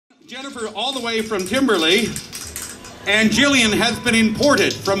Jennifer all the way from Timberley, and Jillian has been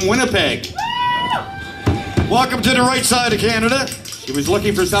imported from Winnipeg. Welcome to the right side of Canada. She was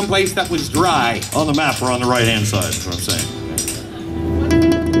looking for someplace that was dry. On the map, we're on the right-hand side, is what I'm saying.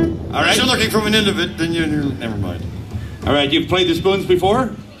 All right. If you're looking from an end of it, then you're never mind. All right, you've played the spoons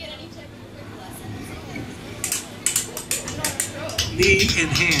before? Knee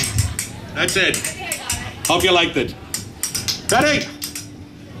and hand. That's it. Hope you liked it. Ready?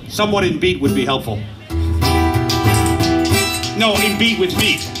 Someone in beat would be helpful. No, in beat with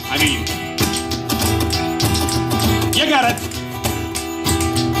meat. I mean, you got it.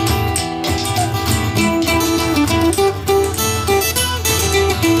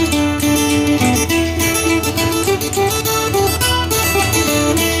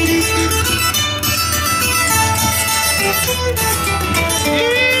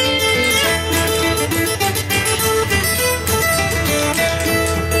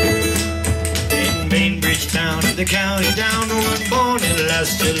 Town in the county down, one born in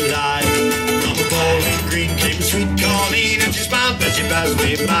last July. From a Bowling Green came a sweet Colleen, and she smiled as she passed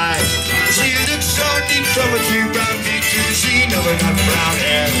me by. She looked so neat from a tree brown feet to the sheen of her nut brown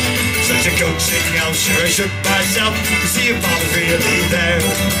hair. Such a coaxing youngster, I shook myself to see if I was really there.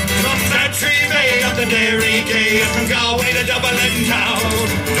 From Bantry Bay up to Derry Gay, and from Galway to Dublin town.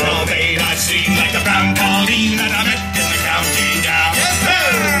 Well, made I seem like the brown Colleen that I met in the county down. Yes,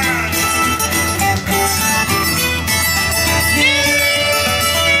 sir!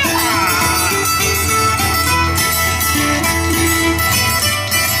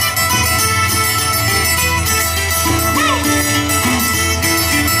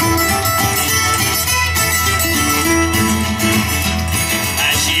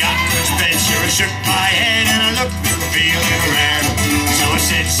 Shook my head and I looked feeling rare. So I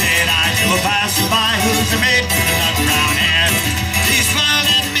said I to a passerby who's a maid with a nut brown hair. He smiled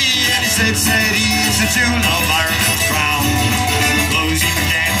at me and he said he's a tune of Ireland's crown. Blows him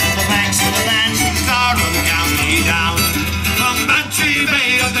down from the banks of the bands and the star of the county down. From Bantry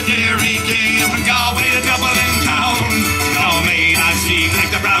Bay up the Derry Gay, from Galway to Dublin town. Now made I seem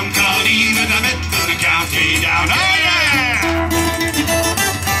like the brown Colleen that I met in the county down. Oh yeah!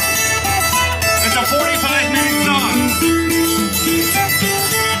 45-minute song.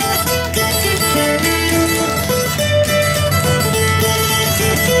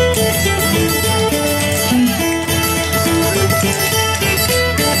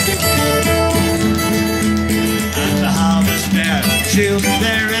 And the harvest fair, children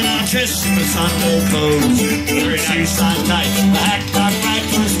there in our Christmas Sunday clothes. Very nice and tight, the hack got right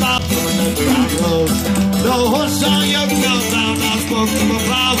to stop on the brown road. The horse on your girl down, I spoke to my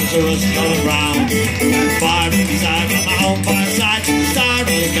flowers to us going round. Fire inside on my own fireside, the star of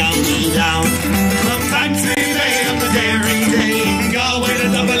the county down. From Bantry Bay up the Derry Day, from Galway to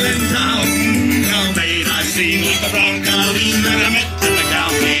Dublin town. Now made I seem like the brown Colleen that I met in the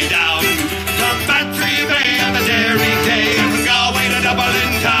county down. From Bantry Bay up the Derry Day, from Galway to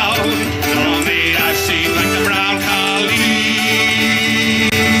Dublin town. Now made I seem like the brown Colleen.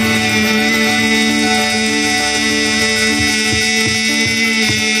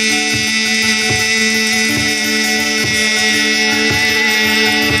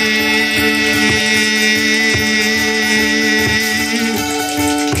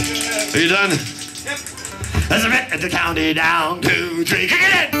 Are you done? Yep. As I met at the county down, 2, 3, kick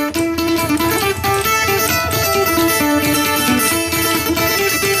it in!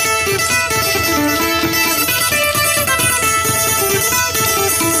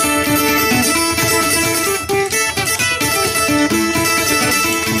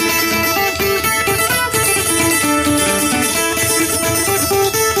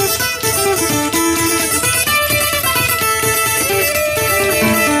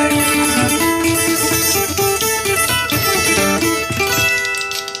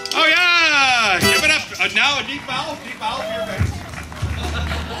 Now a deep bow for your face.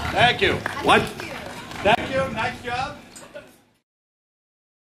 Thank you. What? Thank you. Nice job.